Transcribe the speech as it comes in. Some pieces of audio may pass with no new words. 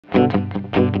Hey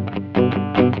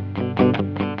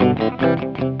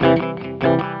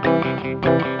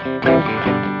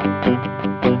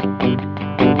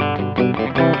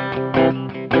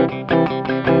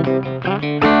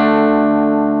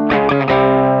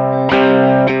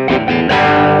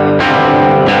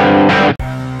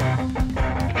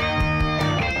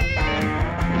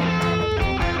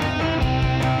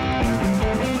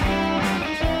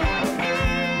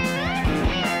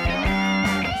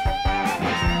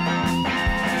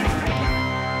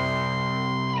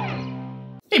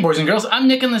boys and girls, I'm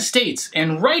Nick in the States,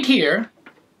 and right here,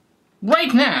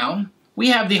 right now, we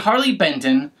have the Harley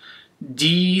Benton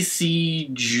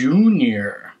DC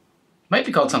Junior. Might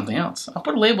be called something else. I'll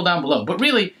put a label down below, but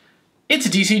really, it's a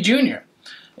DC Junior.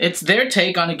 It's their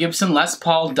take on a Gibson Les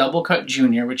Paul Double Cut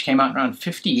Junior, which came out around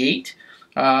 '58.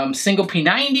 Single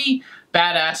P90,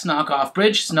 badass knockoff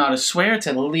bridge. It's not a swear, it's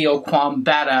a Leo Quam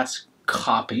badass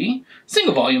copy.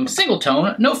 Single volume, single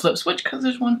tone, no flip switch because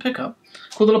there's one pickup.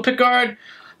 Cool little pickguard.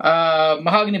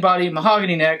 Mahogany body,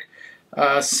 mahogany neck,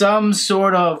 some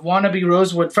sort of wannabe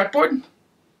rosewood fretboard.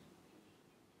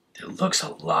 It looks a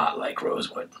lot like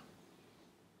rosewood.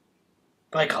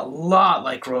 Like a lot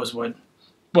like rosewood.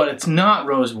 But it's not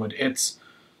rosewood, it's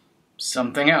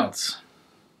something else.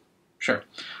 Sure.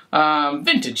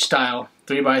 Vintage style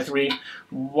 3x3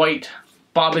 white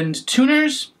bobbined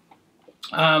tuners.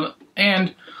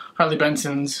 And Harley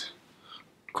Benson's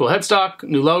cool headstock,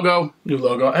 new logo, new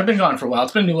logo. I've been gone for a while.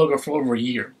 It's been a new logo for over a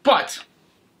year. But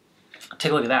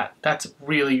take a look at that. That's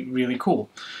really, really cool.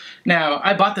 Now,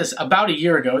 I bought this about a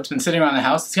year ago. It's been sitting around the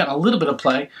house. It's gotten a little bit of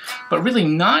play, but really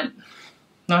not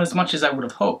as much as I would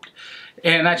have hoped.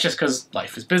 And that's just because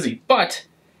life is busy. But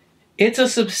it's a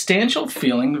substantial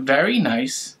feeling, very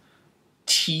nice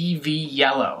TV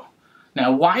yellow.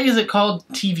 Now, why is it called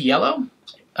TV yellow?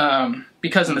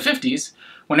 Because in the 50s,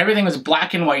 when everything was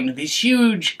black and white and these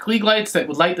huge Klieg lights that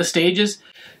would light the stages,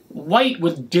 white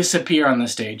would disappear on the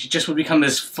stage. It just would become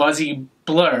this fuzzy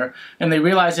blur. And they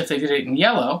realized if they did it in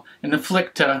yellow and then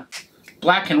flicked to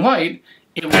black and white,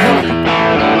 it would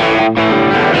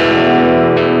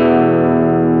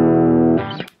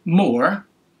look more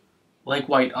like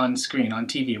white on screen, on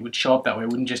TV. It would show up that way. It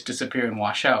wouldn't just disappear and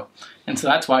wash out. And so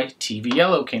that's why TV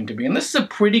yellow came to be. And this is a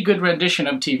pretty good rendition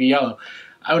of TV yellow.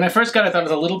 When I first got it, I thought it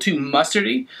was a little too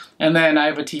mustardy, and then I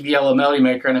have a TV yellow melody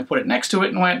maker, and I put it next to it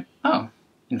and went, oh,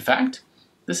 in fact,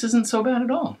 this isn't so bad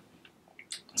at all.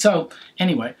 So,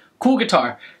 anyway, cool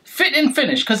guitar. Fit and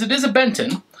finish, because it is a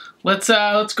Benton. Let's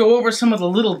go over some of the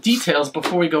little details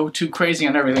before we go too crazy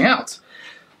on everything else.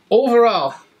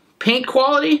 Overall, paint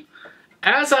quality,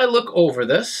 as I look over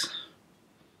this,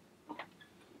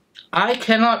 I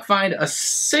cannot find a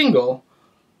single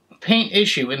paint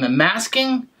issue in the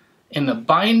masking, in the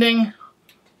binding,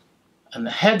 and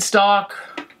the headstock,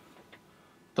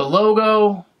 the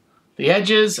logo, the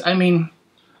edges. I mean,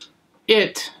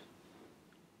 it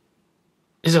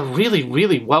is a really,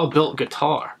 really well-built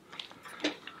guitar.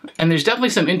 And there's definitely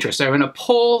some interest. I ran a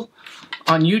poll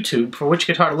on YouTube for which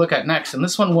guitar to look at next, and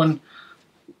this one won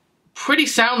pretty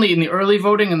soundly in the early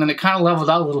voting, and then it kind of leveled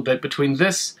out a little bit between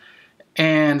this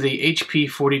and the HP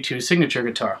 42 signature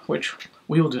guitar, which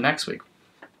we will do next week,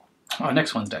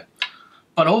 next Wednesday.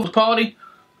 But overall quality,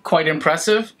 quite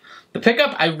impressive. The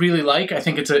pickup I really like. I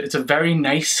think it's a very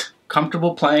nice,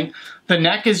 comfortable playing. The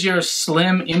neck is your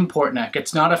slim import neck.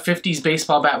 It's not a 50s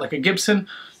baseball bat like a Gibson.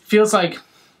 Feels like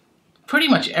pretty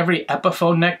much every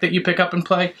Epiphone neck that you pick up and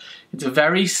play. It's a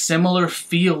very similar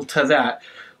feel to that.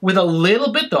 With a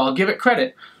little bit though, I'll give it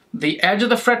credit. The edge of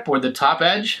the fretboard, the top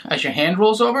edge, as your hand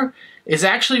rolls over, is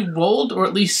actually rolled or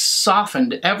at least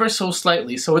softened ever so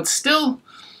slightly. So it's still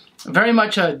very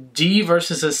much a D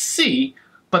versus a C,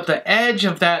 but the edge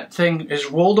of that thing is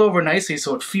rolled over nicely,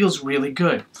 so it feels really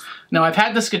good. Now, I've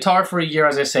had this guitar for a year,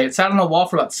 as I say. It sat on the wall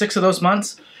for about 6 of those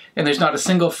months, and there's not a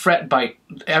single fret bite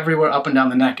everywhere up and down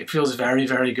the neck. It feels very,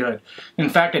 very good. In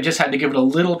fact, I just had to give it a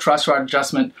little truss rod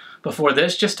adjustment before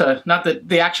this, just to, not that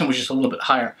the action was just a little bit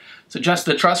higher. So just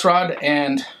the truss rod,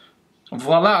 and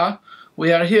voila,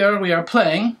 we are here, we are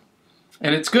playing.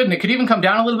 And it's good, and it could even come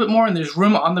down a little bit more, and there's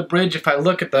room on the bridge if I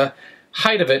look at the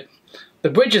height of it.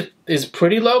 The bridge is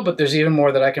pretty low, but there's even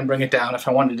more that I can bring it down if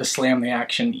I wanted to slam the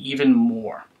action even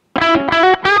more.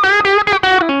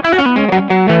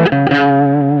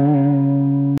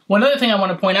 One other thing I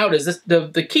want to point out is this,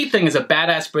 the key thing is a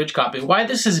badass bridge copy. Why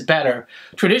this is better,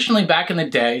 traditionally back in the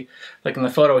day, like in the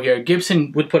photo here,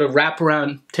 Gibson would put a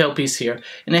wraparound tailpiece here,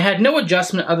 and it had no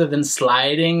adjustment other than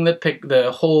sliding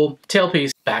the whole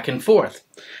tailpiece back and forth.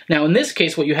 Now in this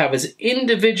case, what you have is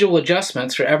individual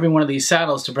adjustments for every one of these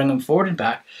saddles to bring them forward and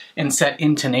back and set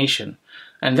intonation.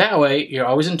 And that way, you're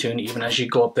always in tune even as you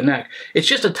go up the neck. It's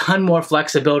just a ton more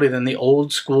flexibility than the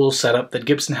old school setup that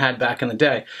Gibson had back in the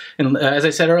day. And as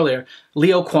I said earlier,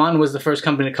 Leo Kwan was the first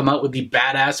company to come out with the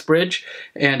badass bridge.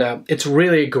 And it's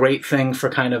really a great thing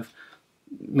for kind of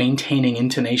maintaining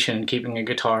intonation and keeping a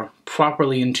guitar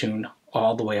properly in tune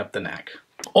all the way up the neck.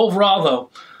 Overall though,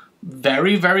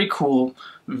 very, very cool,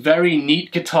 very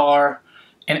neat guitar,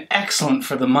 and excellent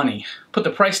for the money. Put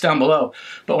the price down below.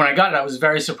 But when I got it, I was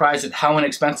very surprised at how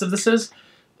inexpensive this is.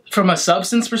 From a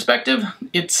substance perspective,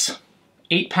 it's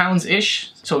 8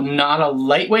 pounds-ish, so not a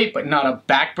lightweight, but not a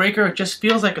backbreaker. It just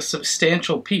feels like a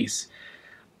substantial piece.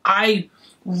 I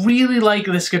really like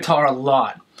this guitar a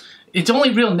lot. Its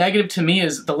only real negative to me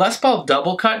is the Les Paul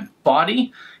double cut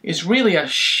body is really a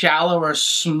shallower,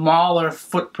 smaller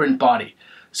footprint body.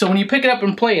 So when you pick it up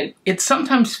and play it, it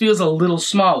sometimes feels a little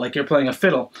small, like you're playing a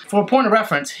fiddle. For a point of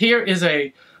reference, here is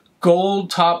a gold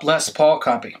top Les Paul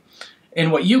copy.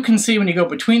 And what you can see when you go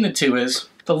between the two is,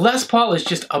 the Les Paul is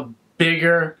just a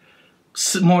bigger,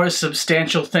 more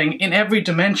substantial thing in every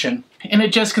dimension. And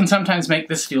it just can sometimes make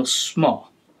this feel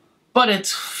small. But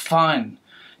it's fun.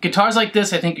 Guitars like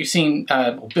this, I think you've seen,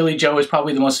 Billy Joe is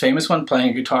probably the most famous one, playing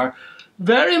a guitar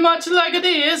very much like it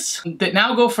is, that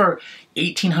now go for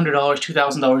 $1,800,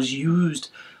 $2,000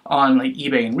 used on like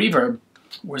eBay and Reverb,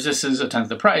 whereas this is a tenth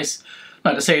the price.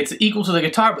 Not to say it's equal to the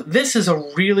guitar, but this is a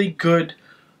really good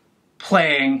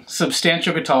playing,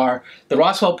 substantial guitar. The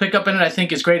Roswell pickup in it I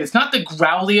think is great. It's not the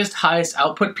growliest, highest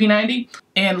output P90.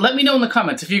 And let me know in the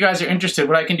comments if you guys are interested.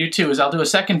 What I can do too is I'll do a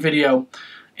second video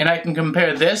and I can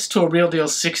compare this to a Real Deal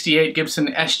 68 Gibson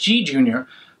SG Junior.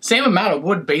 Same amount of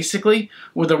wood, basically,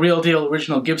 with a Real Deal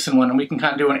original Gibson one, and we can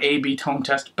kind of do an A-B tone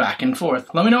test back and forth.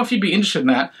 Let me know if you'd be interested in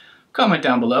that. Comment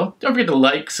down below. Don't forget to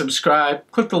like, subscribe,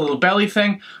 click the little belly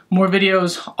thing. More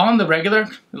videos on the regular,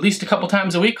 at least a couple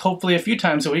times a week, hopefully a few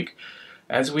times a week,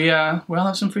 as we all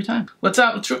have some free time. Let's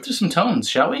rip through some tones,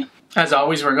 shall we? As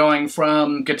always, we're going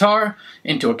from guitar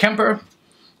into a Kemper,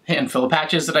 handful of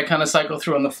patches that I kind of cycle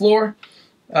through on the floor.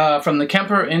 From the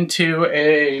Kemper into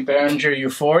a Behringer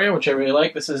Euphoria, which I really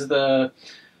like. This is the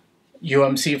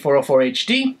UMC 404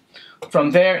 HD.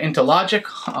 From there into Logic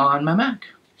on my Mac.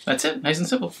 That's it, nice and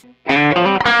simple.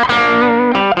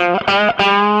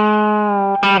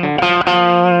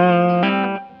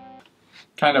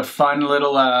 Kind of fun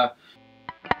little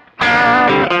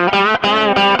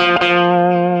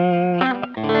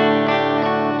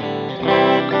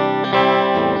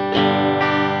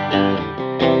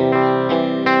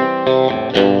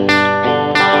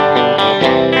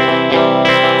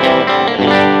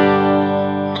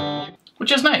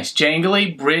which is nice.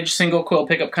 Jangly, bridge, single coil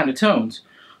pickup kind of tones.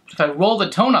 If I roll the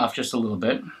tone off just a little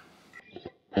bit,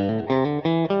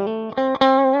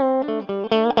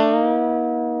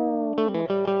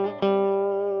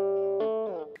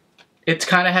 it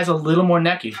kind of has a little more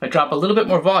necky. I drop a little bit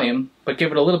more volume, but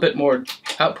give it a little bit more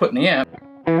output in the amp.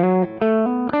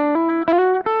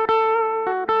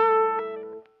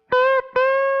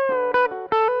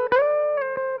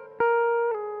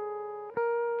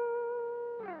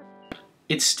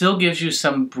 It still gives you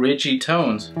some bridgy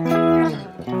tones.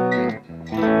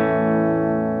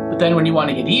 But then when you want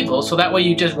to get evil, so that way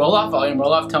you just roll off volume,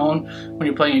 roll off tone when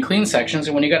you're playing in clean sections,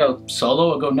 and when you got a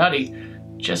solo or go nutty,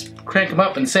 just crank them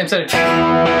up in the same setting.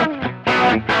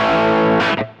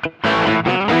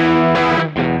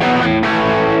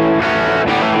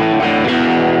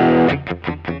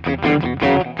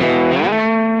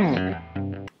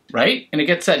 Right? And it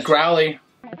gets that growly.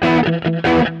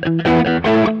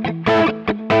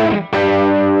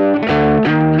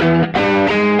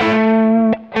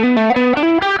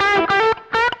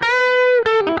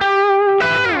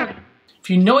 If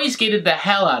you noise gated the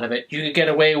hell out of it, you could get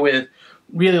away with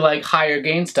really like higher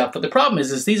gain stuff. But the problem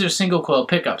is these are single coil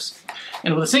pickups.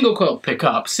 And with a single coil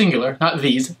pickup, singular, not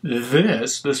these,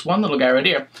 this one little guy right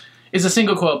here, is a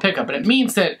single coil pickup. And it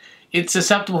means that it's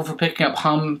susceptible for picking up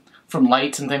hum from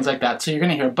lights and things like that. So you're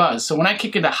gonna hear buzz. So when I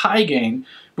kick into high gain,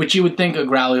 which you would think a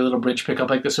growly little bridge pickup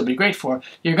like this would be great for,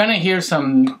 you're gonna hear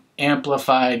some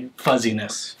amplified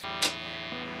fuzziness.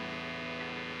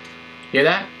 Hear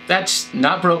that? That's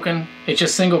not broken, it's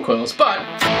just single coils, but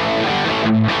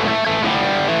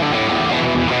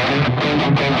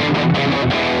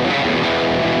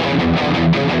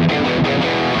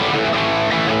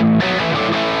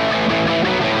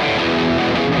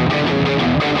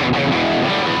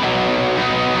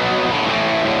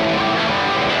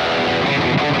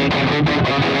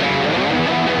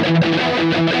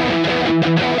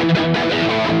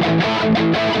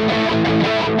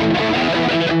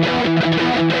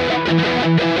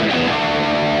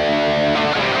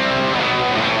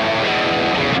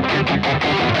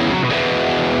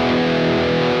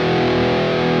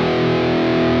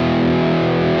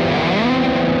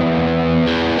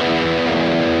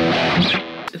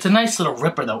nice little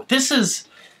ripper though.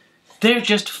 They're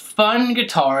just fun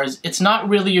guitars. It's not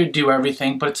really your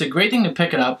do-everything, but it's a great thing to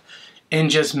pick it up and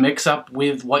just mix up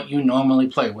with what you normally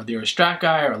play, whether you're a Strat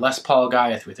guy or a Les Paul guy,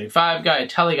 a 335 guy, a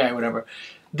Tele guy, whatever.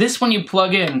 This one you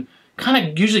plug in kind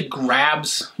of usually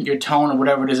grabs your tone or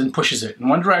whatever it is and pushes it in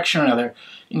one direction or another,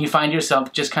 and you find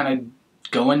yourself just kind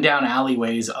of going down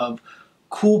alleyways of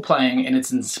cool playing, and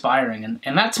it's inspiring.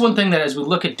 And that's one thing that as we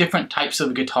look at different types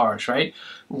of guitars, right?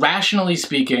 Rationally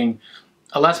speaking,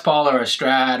 a Les Paul or a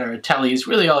Strat or a Tele is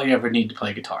really all you ever need to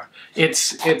play guitar.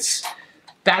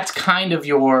 That's kind of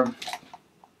your,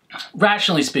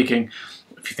 rationally speaking,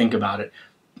 if you think about it,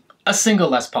 a single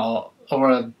Les Paul or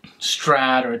a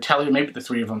Strat or a Tele, or maybe the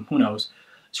three of them, who knows.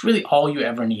 It's really all you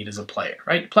ever need as a player,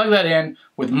 right? Plug that in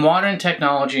with modern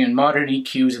technology and modern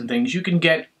EQs and things, you can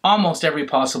get almost every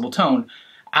possible tone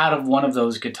out of one of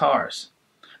those guitars.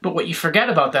 But what you forget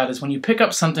about that is when you pick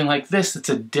up something like this, it's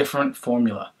a different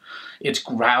formula. It's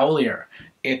growlier,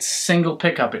 it's single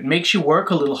pickup, it makes you work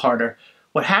a little harder.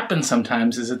 What happens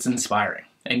sometimes is it's inspiring,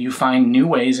 and you find new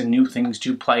ways and new things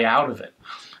to play out of it.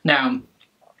 Now,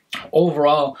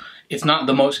 overall, it's not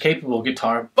the most capable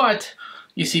guitar, but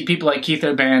you see people like Keith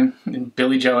Urban and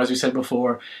Billy Joe, as we said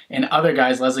before, and other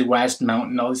guys, Leslie West,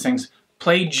 Mountain, all these things,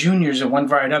 play juniors in one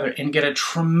variety or another and get a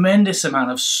tremendous amount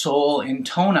of soul and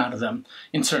tone out of them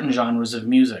in certain genres of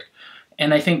music.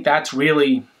 And I think that's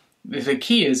really, the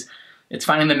key is, it's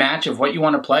finding the match of what you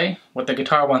want to play, what the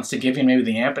guitar wants to give you, maybe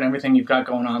the amp and everything you've got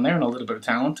going on there, and a little bit of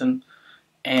talent,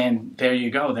 and there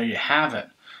you go, there you have it.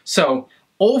 So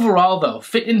overall though,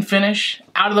 fit and finish,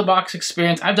 out of the box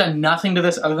experience, I've done nothing to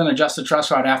this other than adjust the truss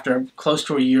rod after close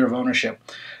to a year of ownership.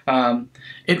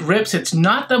 It rips, it's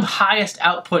not the highest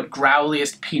output,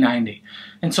 growliest P90.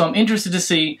 And so I'm interested to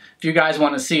see, if you guys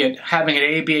want to see it, having it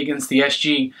A/B against the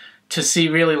SG, to see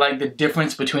really like the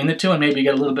difference between the two and maybe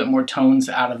get a little bit more tones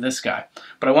out of this guy.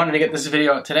 But I wanted to get this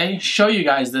video out today, show you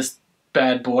guys this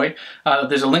bad boy.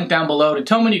 There's a link down below to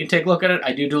Thomann, you can take a look at it.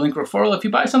 I do link referral. If you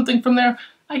buy something from there,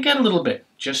 I get a little bit,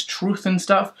 just truth and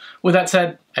stuff. With that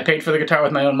said, I paid for the guitar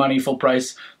with my own money, full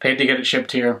price, paid to get it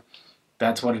shipped here.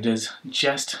 That's what it is,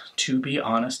 just to be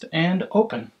honest and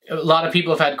open. A lot of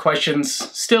people have had questions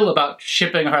still about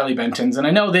shipping Harley Bentons, and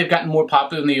I know they've gotten more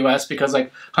popular in the US because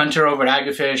like Hunter over at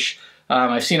Agafish,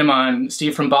 I've seen him on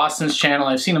Steve from Boston's channel,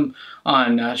 I've seen him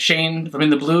on Shane from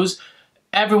In the Blues.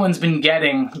 Everyone's been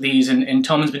getting these, and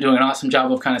Tomann's been doing an awesome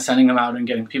job of kind of sending them out and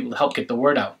getting people to help get the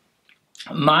word out.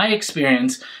 My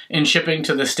experience in shipping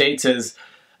to the States is,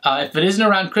 if it isn't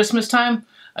around Christmas time,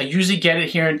 I usually get it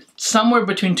here somewhere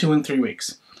between 2 and 3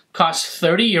 weeks. Costs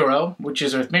 30 euro, which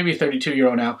is, or maybe 32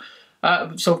 euro now.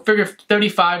 So figure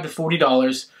 35 to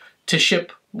 $40 to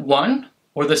ship one,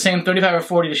 or the same 35 or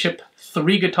 40 to ship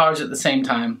 3 guitars at the same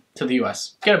time to the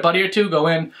US. Get a buddy or two, go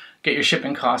in, get your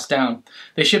shipping costs down.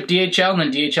 They ship DHL, and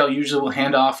then DHL usually will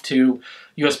hand off to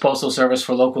US Postal Service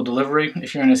for local delivery.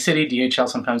 If you're in a city, DHL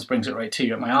sometimes brings it right to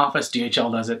you. At my office,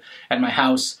 DHL does it. At my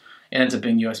house, it ends up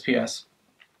being USPS.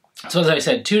 So as I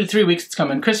said, 2 to 3 weeks it's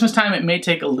coming. Christmas time, it may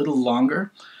take a little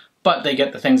longer, but they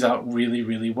get the things out really,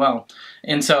 really well.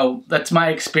 And so that's my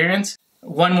experience.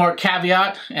 One more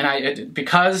caveat, and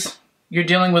because you're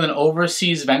dealing with an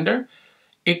overseas vendor,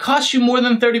 it costs you more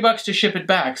than 30 bucks to ship it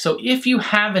back. So if you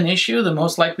have an issue, the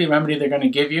most likely remedy they're going to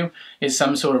give you is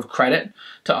some sort of credit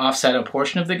to offset a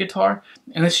portion of the guitar.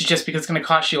 And this is just because it's going to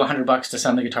cost you 100 bucks to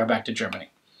send the guitar back to Germany.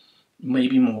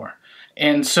 Maybe more.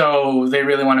 And so they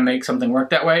really want to make something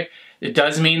work that way. It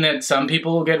does mean that some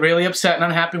people will get really upset and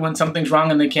unhappy when something's wrong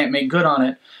and they can't make good on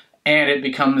it, and it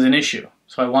becomes an issue.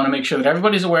 So I want to make sure that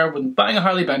everybody's aware when buying a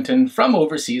Harley Benton from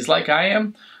overseas, like I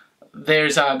am, there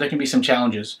can be some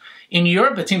challenges. In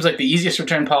Europe, it seems like the easiest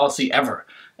return policy ever.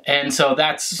 And so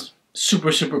that's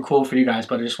super, super cool for you guys.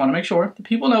 But I just want to make sure that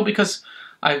people know, because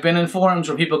I've been in forums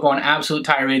where people go on absolute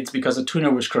tirades because a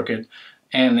tuner was crooked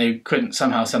and they couldn't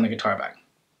somehow send the guitar back.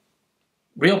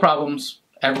 Real problems.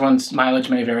 Everyone's mileage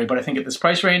may vary, but I think at this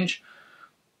price range,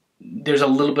 there's a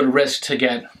little bit of risk to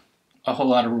get a whole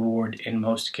lot of reward in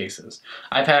most cases.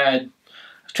 I've tried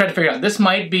to figure out, this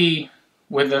might be,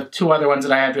 with the 2 other ones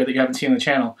that I have here that you haven't seen on the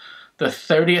channel, the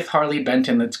 30th Harley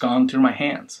Benton that's gone through my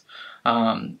hands.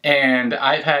 And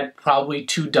I've had probably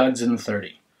 2 duds in the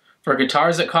 30. For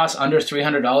guitars that cost under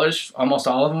 $300, almost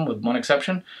all of them with one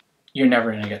exception, you're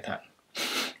never going to get that.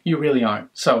 You really aren't.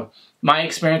 So my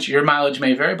experience, your mileage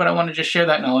may vary, but I want to just share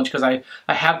that knowledge because I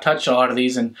have touched a lot of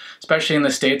these, and especially in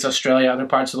the States, Australia, other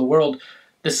parts of the world,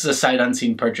 this is a sight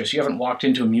unseen purchase. You haven't walked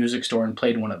into a music store and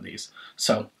played one of these.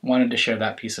 So wanted to share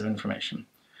that piece of information.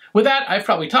 With that, I've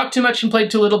probably talked too much and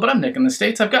played too little, but I'm Nick in the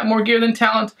States. I've got more gear than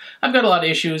talent. I've got a lot of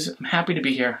issues. I'm happy to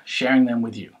be here sharing them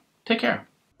with you. Take care.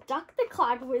 Duck the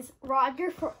Cloud was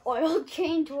Roger for oil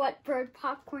change, What Bird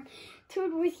popcorn,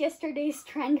 Toad with yesterday's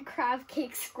trend, crab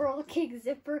cake, squirrel cake,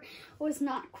 zipper was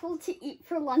not cool to eat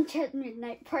for lunch at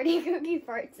midnight, party cookie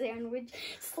fart sandwich,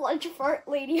 sludge fart,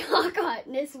 lady hawk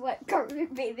hotness, wet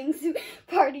carpet bathing suit,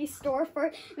 party store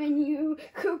fart, menu,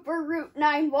 Cooper Route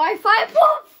 9 Wi-Fi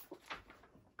poof!